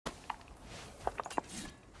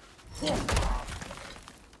This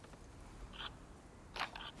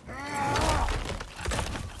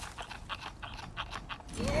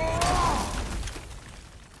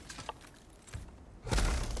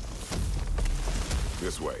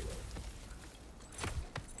way.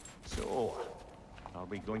 So, are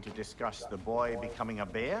we going to discuss the boy becoming a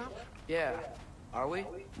bear? Yeah, are we?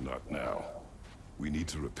 Not now. We need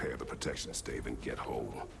to repair the protection stave and get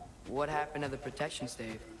home. What happened to the protection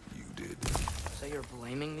stave? You did. So you're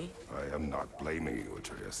blaming me? I am not blaming you,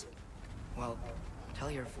 Atreus. Well, tell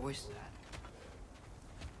your voice that.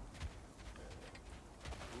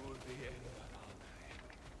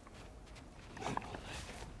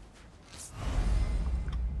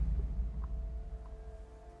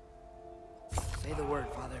 Say the word,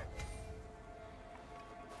 Father.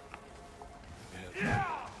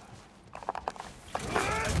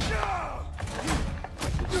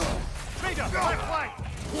 Raider, back flank!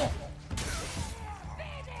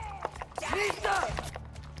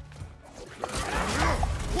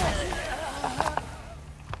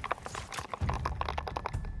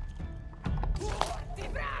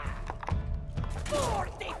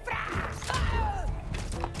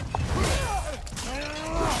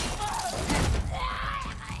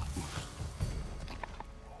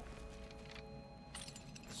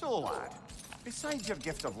 So, lad, besides your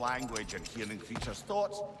gift of language and hearing creatures'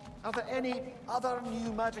 thoughts, are there any other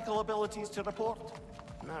new magical abilities to report?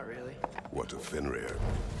 Not really. What of Fenrir?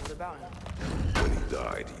 What about him? When he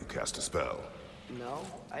died, you cast a spell. No,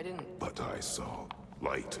 I didn't. But I saw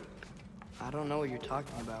light. I don't know what you're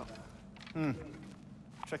talking about.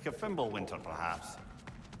 Trick of Fimbulwinter, perhaps.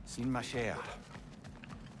 Seen my share.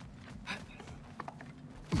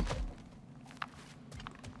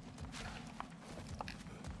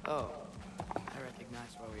 Oh, I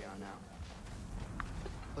recognize where we are now.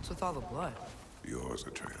 What's with all the blood? Yours,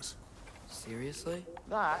 Atreus. Seriously?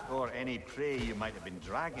 That, or any prey you might have been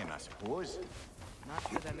dragging, I suppose. Not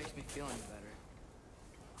sure that makes me feel any better.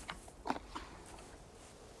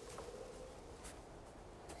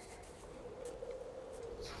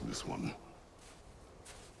 This one.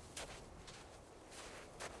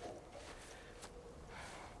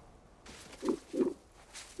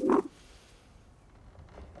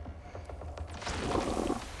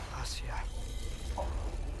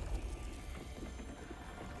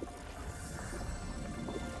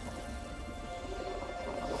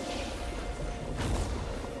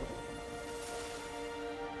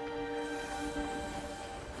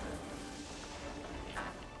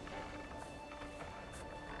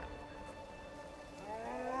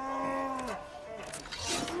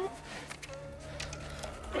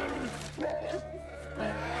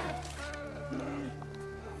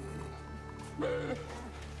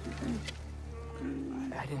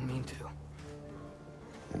 I didn't mean to.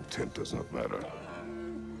 Intent does not matter.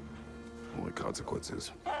 Only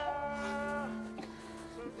consequences.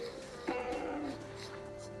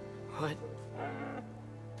 What?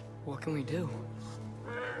 What can we do?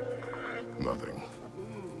 Nothing.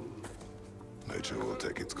 Nature will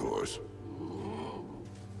take its course.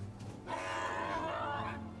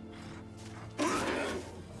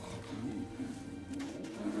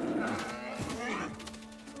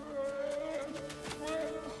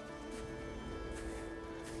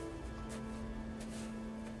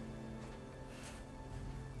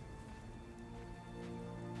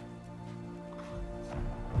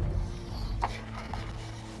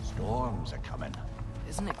 Storms are coming.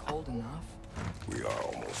 Isn't it cold enough? We are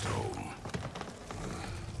almost home.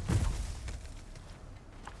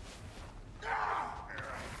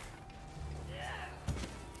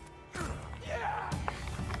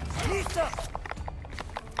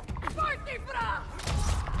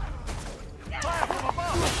 Fire from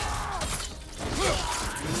above!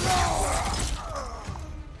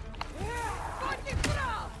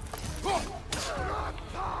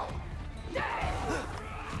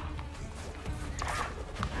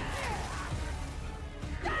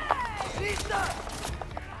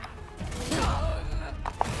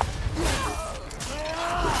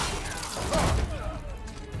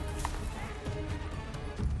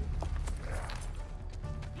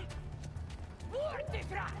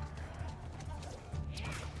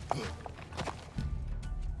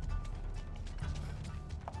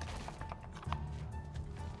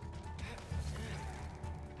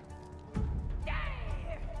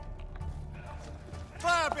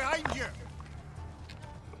 Fire behind you!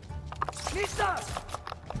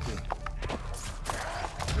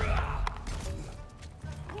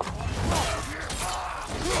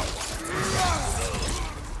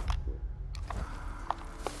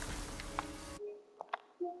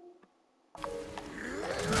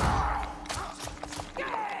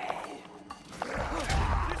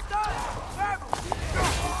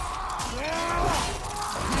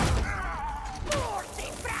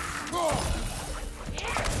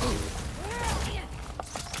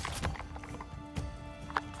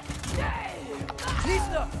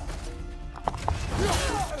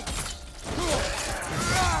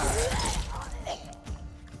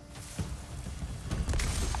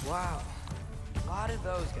 Wow. A lot of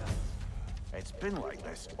those guys. It's been like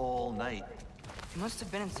this all night. He must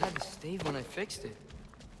have been inside the stave when I fixed it.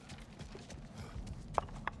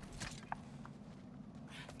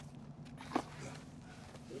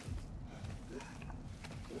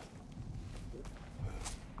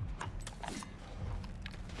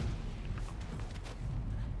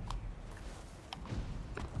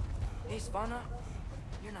 Hey, Svana.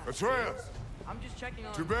 You're not... Atreus! I'm just checking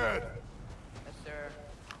on... To bed! Yes, sir.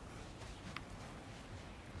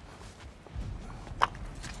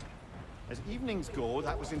 As evenings go,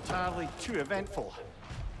 that was entirely too eventful.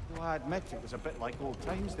 Though I admit it was a bit like old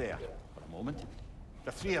times there, for a moment.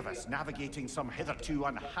 The three of us navigating some hitherto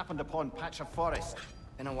unhappened-upon patch of forest.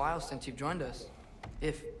 Been a while since you've joined us.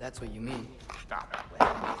 If that's what you mean. Ah,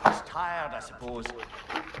 well, just tired, I suppose.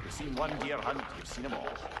 You've seen one deer hunt, you've seen them all.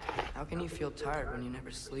 How can you feel tired when you never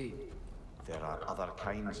sleep? There are other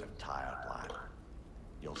kinds of tired, lad.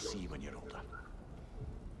 You'll see when you're older.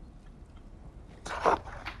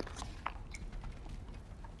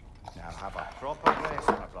 Now have a proper rest,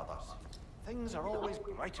 my brothers. Things are always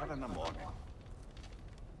brighter in the morning.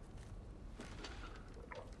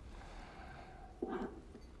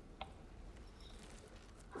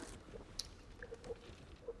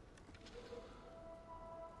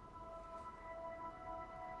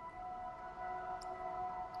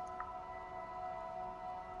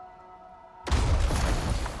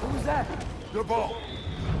 Who's that? The ball!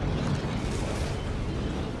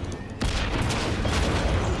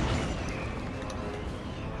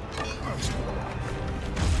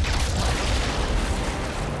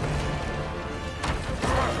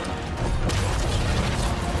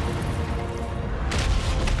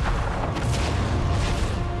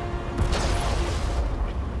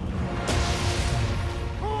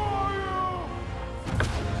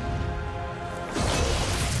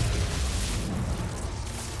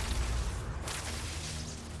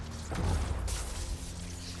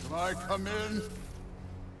 Can I come in?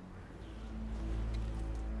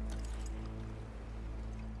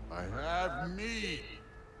 I have mead.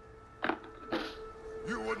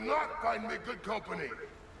 You would not find me good company.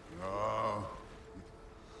 No.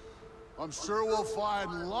 I'm sure we'll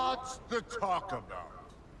find lots to talk about.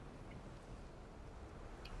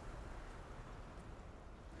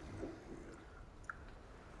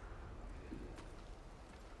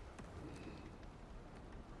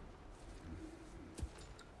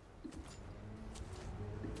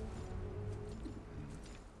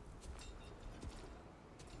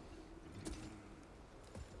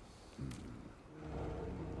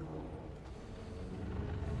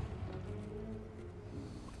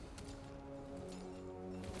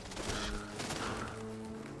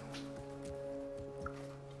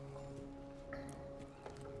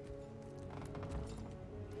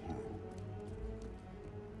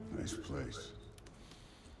 Nice place.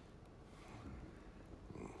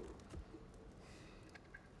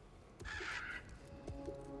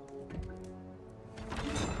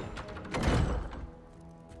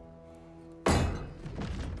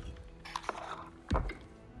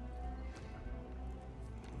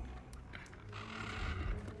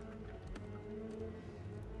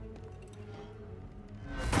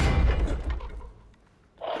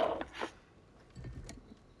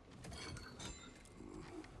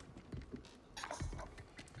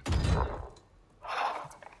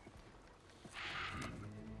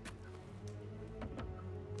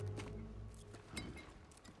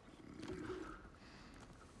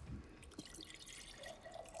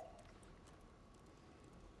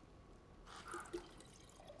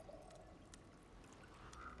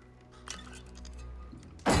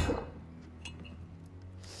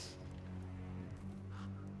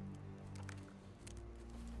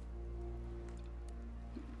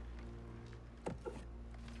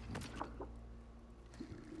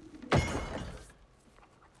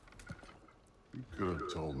 You could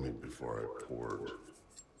have told me before I poured.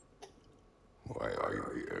 Why are you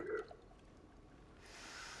here?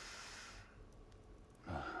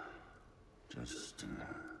 Just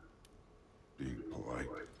being polite.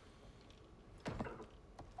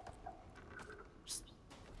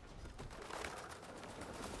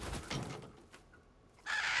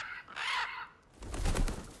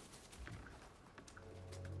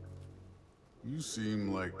 You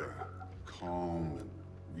seem like a calm and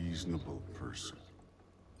reasonable person.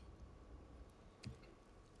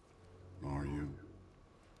 Are you?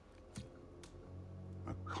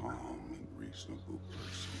 A calm and reasonable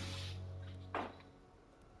person.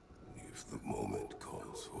 If the moment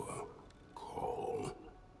calls for calm.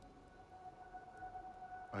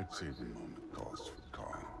 I'd say the moment calls for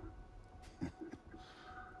calm.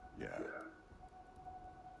 Yeah.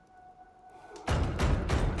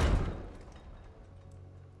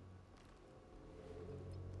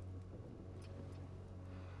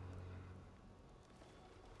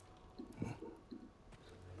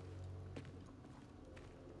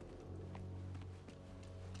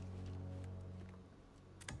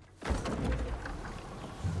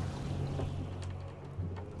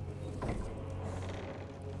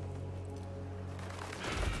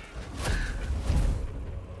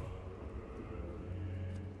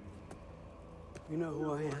 You know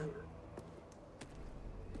who I am?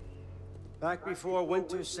 Back before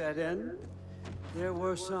winter set in, there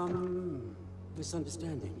were some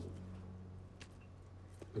misunderstandings.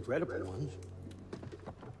 Regrettable ones.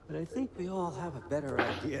 But I think we all have a better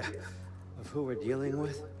idea of who we're dealing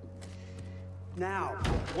with. Now,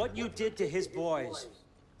 what you did to his boys.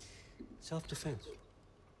 Self-defense.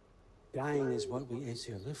 Dying is what we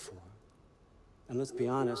Aesir live for. And let's be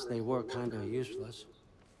honest, they were kinda useless.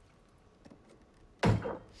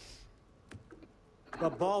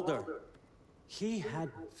 But Baldur, he had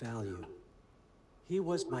value. He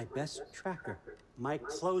was my best tracker, my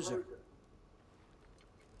closer.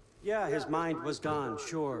 Yeah, his mind was gone,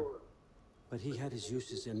 sure. But he had his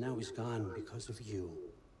uses, and now he's gone because of you.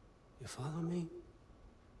 You follow me?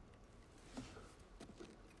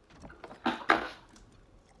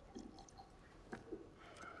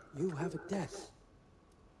 You have a debt.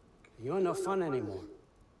 You're no fun anymore.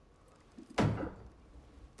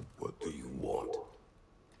 What do you want?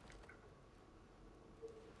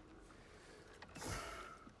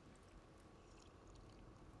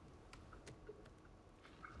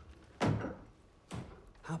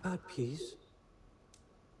 How about peace?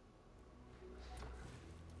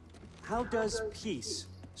 How does peace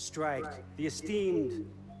strike the esteemed,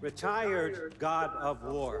 retired God of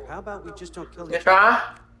War? How about we just don't kill each other?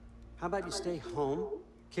 啥？ How about you stay home,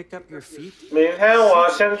 kick up your feet? 明天我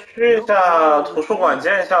先去一下图书馆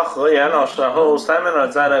见一下何岩老师，然后 Seminar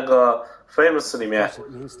在那个 Famous 里面。 It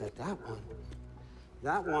means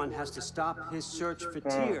that one has to stop his search for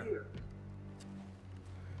Tyr.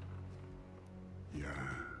 Yeah.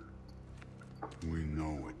 We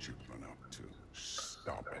know what you've been up to.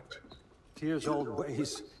 Stop it. Tyr's old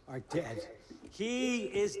ways are dead. He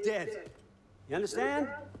is dead. You understand?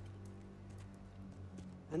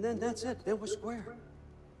 And then that's it. Then we're square.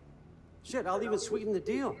 Shit, I'll even sweeten the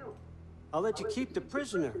deal. I'll let you keep the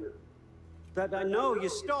prisoner that I know you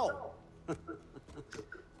stole.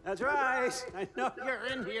 That's right. I know you're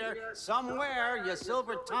in here somewhere, you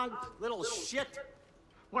silver-tongued little shit.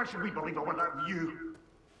 Why should we believe a word of you?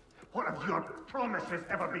 What have your promises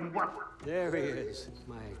ever been worth? There he is,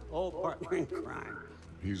 my old partner in crime.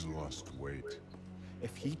 He's lost weight.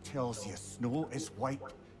 If he tells you snow is white,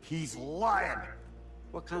 he's lying.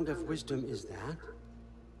 What kind of wisdom is that?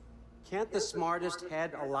 Can't the smartest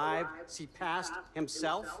head alive see past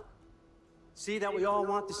himself? See that we all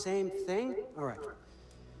want the same thing? All right.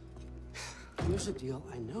 Here's a deal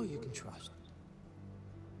I know you can trust.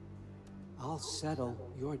 I'll settle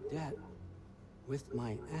your debt with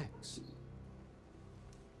my ex.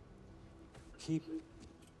 Keep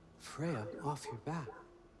Freya off your back.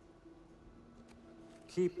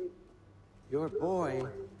 Keep your boy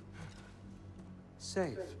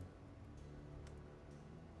safe.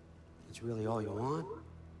 It's really all you want,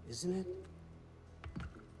 isn't it?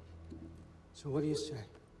 So what do you say?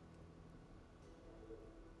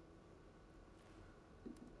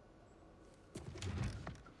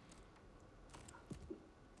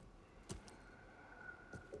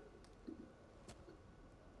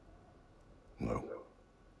 No.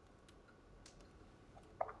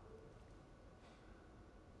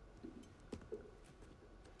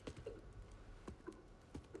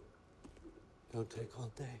 Don't take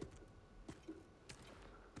all day.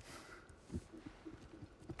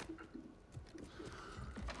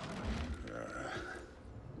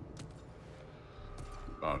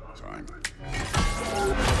 About time.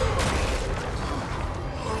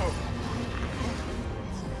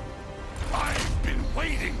 I've been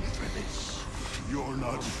waiting for this. You're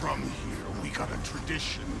not from here. We got a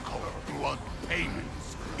tradition called blood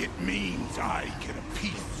payments. It means I get a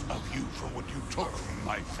piece of you for what you took from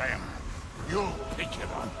my family. You'll pick it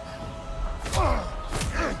up.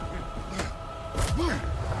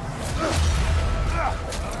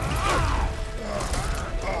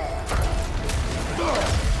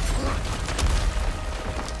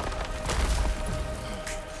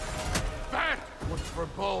 That was for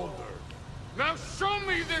Baldur. Now show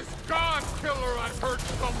me this god killer I've heard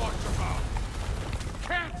so much about.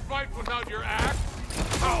 Can't fight without your axe,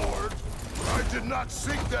 coward. I did not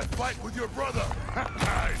seek that fight with your brother.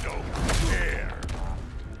 I don't care.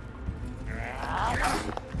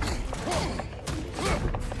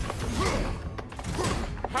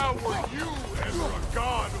 How were you ever a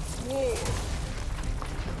god of war?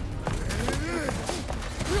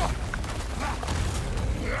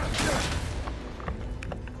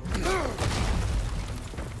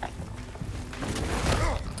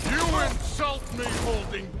 You insult me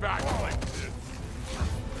holding back like this.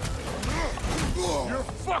 You're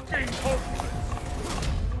fucking hopeless.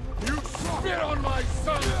 You spit on my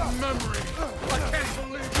son's memory. I can't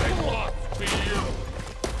believe they lost to you.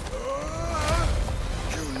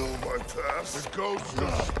 You know my past. The ghost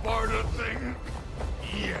of Sparta thing?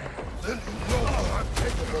 Yeah. Then you know what I'm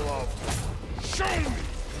capable of. Show me!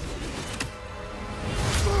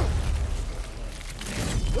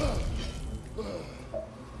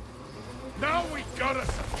 Now we got us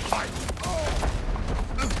a fight!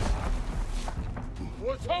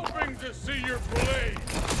 Was hoping to see your blade.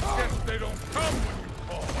 Guess they don't come when you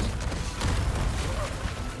call.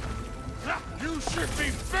 You should be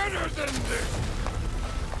better than this!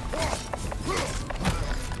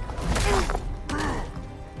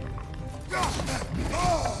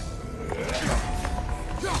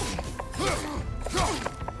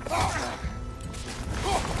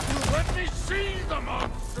 Let me see the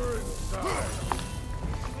monster inside!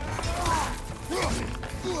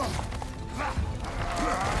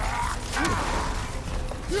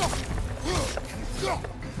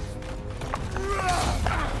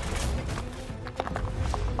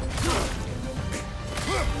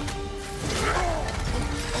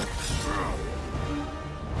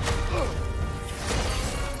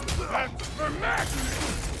 That's for madness!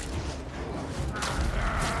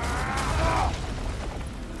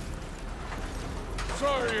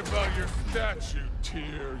 Sorry about your statue,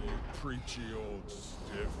 Tyr, you preachy old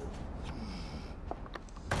stiff.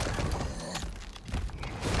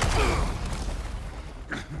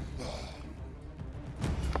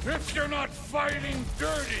 If you're not fighting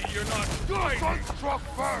dirty, you're not fighting! One struck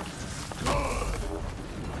first! Good!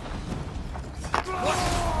 What's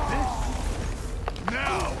this?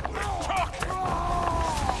 Now we're talking!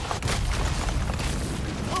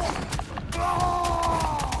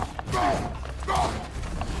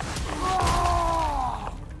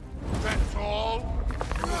 That's all?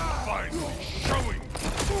 You're finally showing!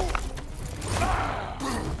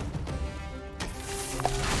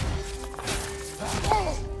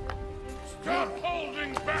 Stop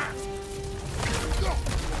holding back!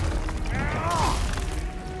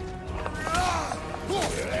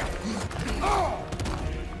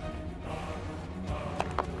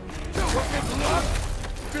 Crooked luck?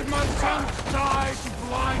 Did my son die to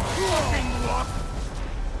blind fucking luck?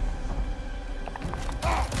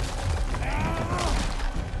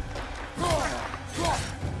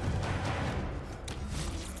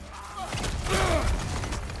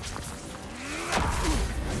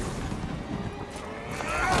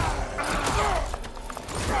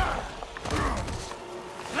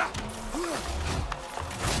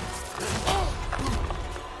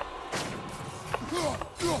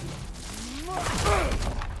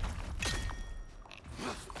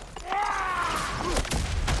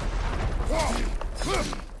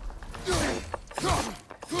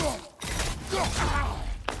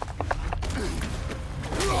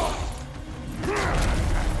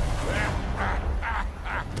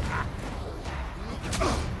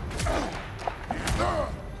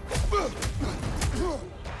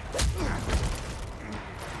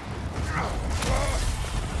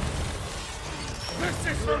 This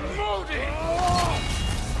is for Modi!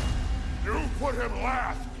 You put him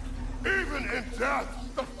last, even in death!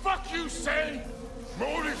 The fuck you say?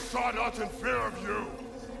 Modi sought us in fear of you.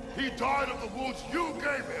 He died of the wounds you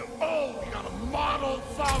gave him. Oh, we got a model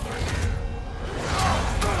father here!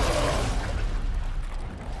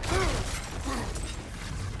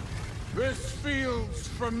 This feels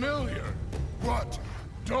familiar. What?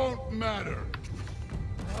 Don't matter.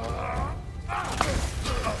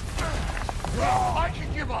 I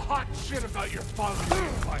can give a hot shit about your fatherly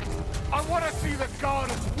fight. I want to see the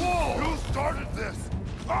God of War! You started this!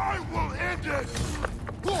 I will end it!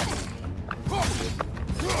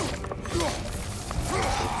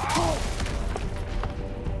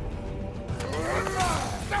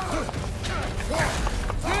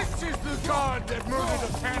 This is the God that murdered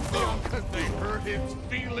a pantheon because they hurt his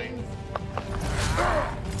feelings?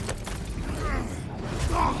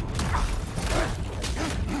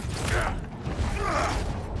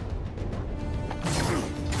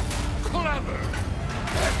 Clever!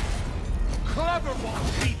 Clever won't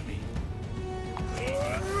beat me!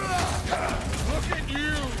 Look at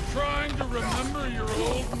you, trying to remember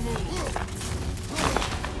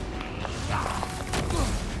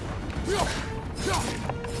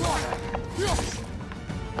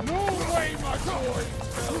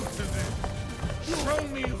Show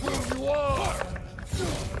me who you are!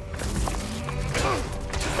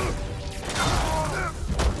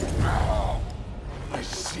 I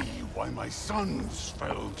see why my sons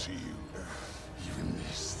fell to you. Even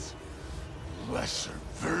this lesser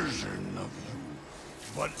version of you.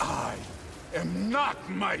 But I am not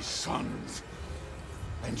my sons.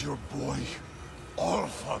 And your boy,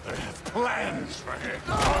 Allfather, have plans for him.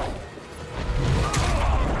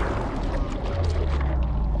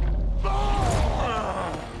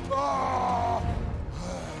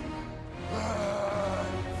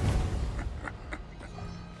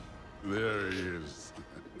 There he is.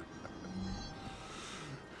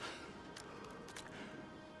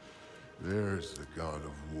 There's the God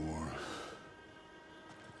of War.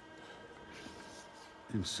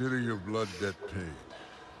 Consider your blood debt paid.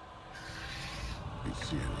 Be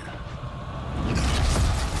seeing you.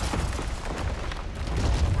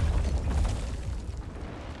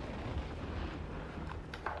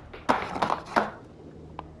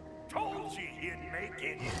 Told you he'd make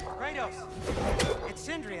it. Kratos! It's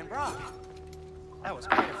Sindri and Brock. That was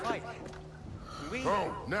quite a fight. We...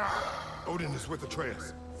 Oh, now! Odin is with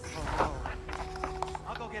Atreus. Oh, no.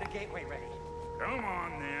 I'll go get a gateway ready. Come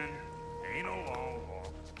on, then. Ain't no long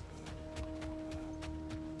walk.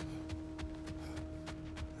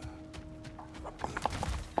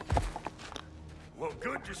 Well,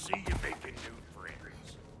 good to see you making new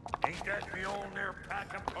friends. Ain't that me on there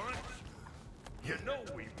packing punch? You know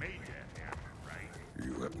we made that happen, right?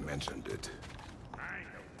 You have mentioned it. I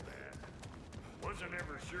know that. Wasn't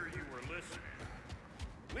ever sure you were listening.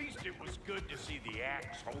 At least it was good to see the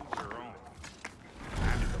axe hold her own.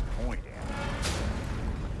 Kind of the point,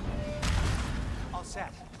 All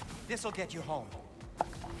set. This'll get you home.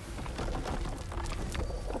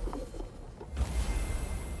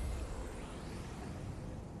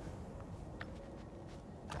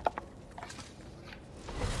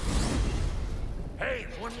 Hey,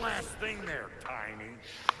 one last thing there, Tiny.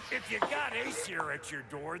 If you got Aesir at your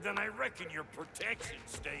door, then I reckon your protection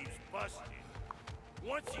stays busted.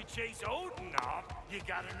 Once you chase Odin off, you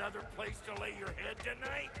got another place to lay your head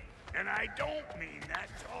tonight? And I don't mean that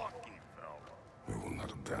talky, fella. I will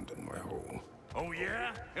not abandon my home. Oh,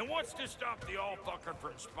 yeah? And what's to stop the all-fucker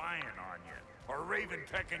from spying on you? Or Raven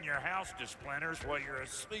pecking your house to splinters while you're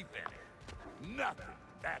asleep in it? Nothing,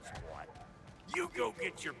 that's what. You go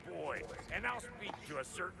get your boy, and I'll speak to a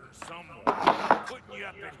certain someone, putting you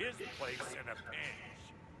up at his place in a pinch.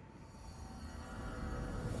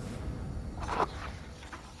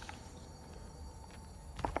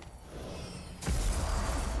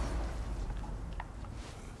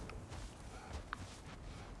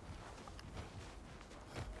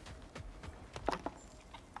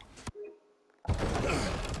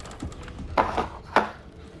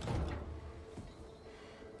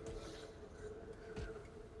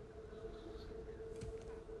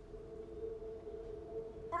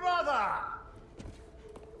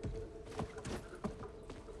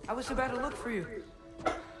 I was about to look for you.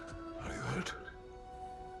 Are you hurt?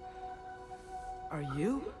 Are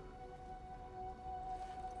you?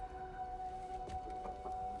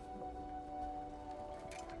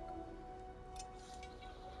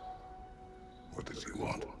 What does he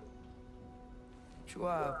want?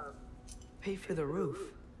 To, pay for the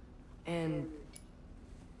roof. And...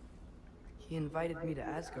 he invited me to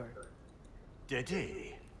Asgard. Did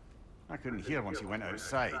he? I couldn't hear once he went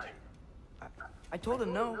outside. I told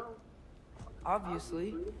him no.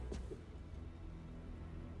 Obviously.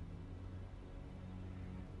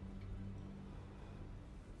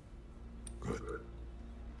 Good.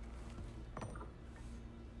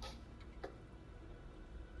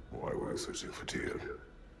 Why were you searching for Tyr?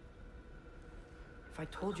 If I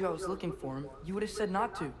told you I was looking for him, you would have said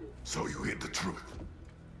not to. So you hid the truth.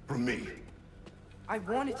 From me. I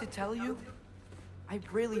wanted to tell you. I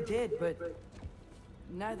really did, but...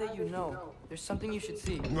 now that you know, there's something you should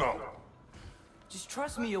see. No. Just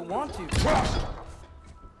trust me, you'll want to. Trust!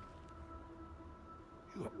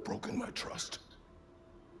 You have broken my trust.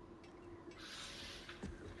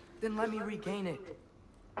 Then let me regain it.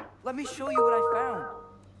 Let me show you what I found.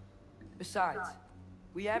 Besides,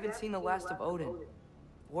 we haven't seen the last of Odin.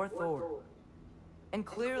 Or Thor. And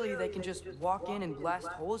clearly they can just walk in and blast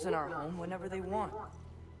holes in our home whenever they want.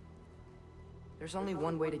 There's only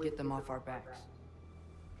one way to get them off our backs.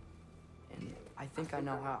 And I think I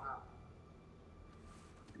know how.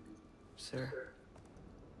 Sir.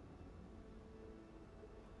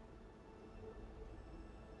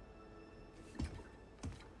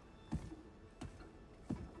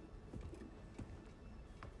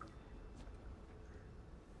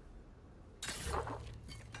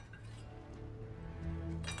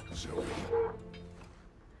 Zoe.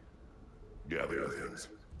 gather things.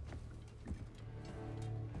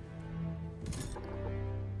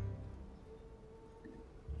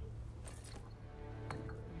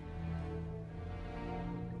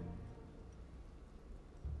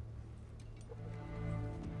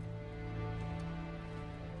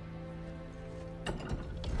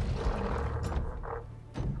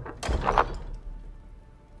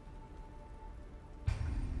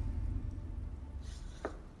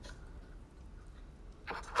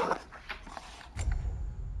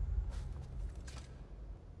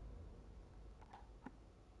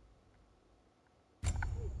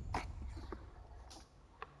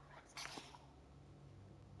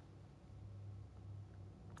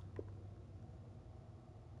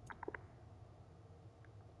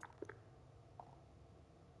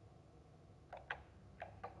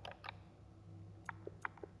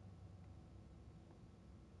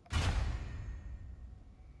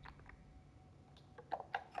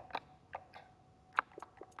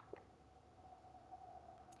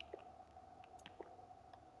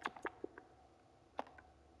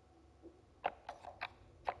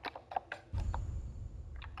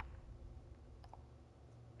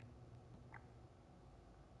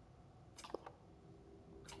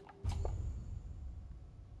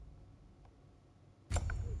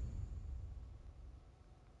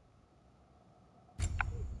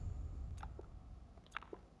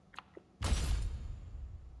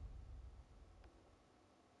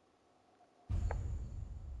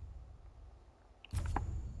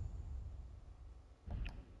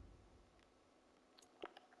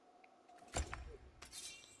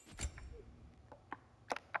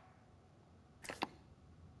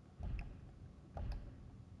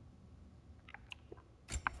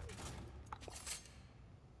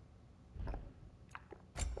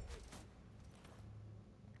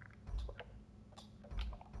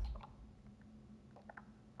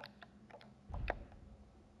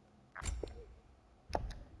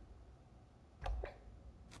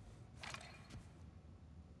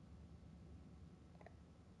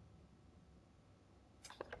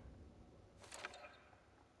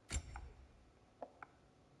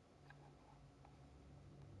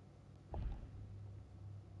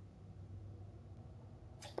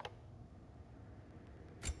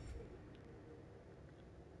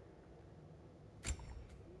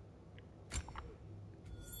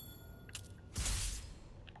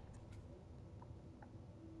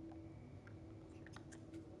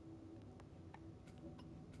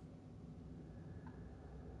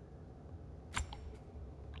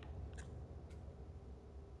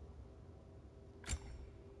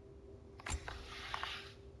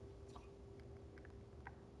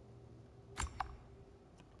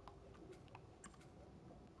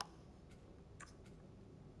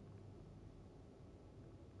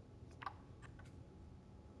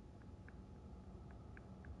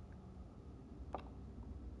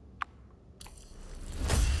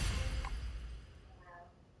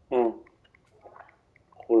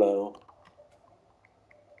忽然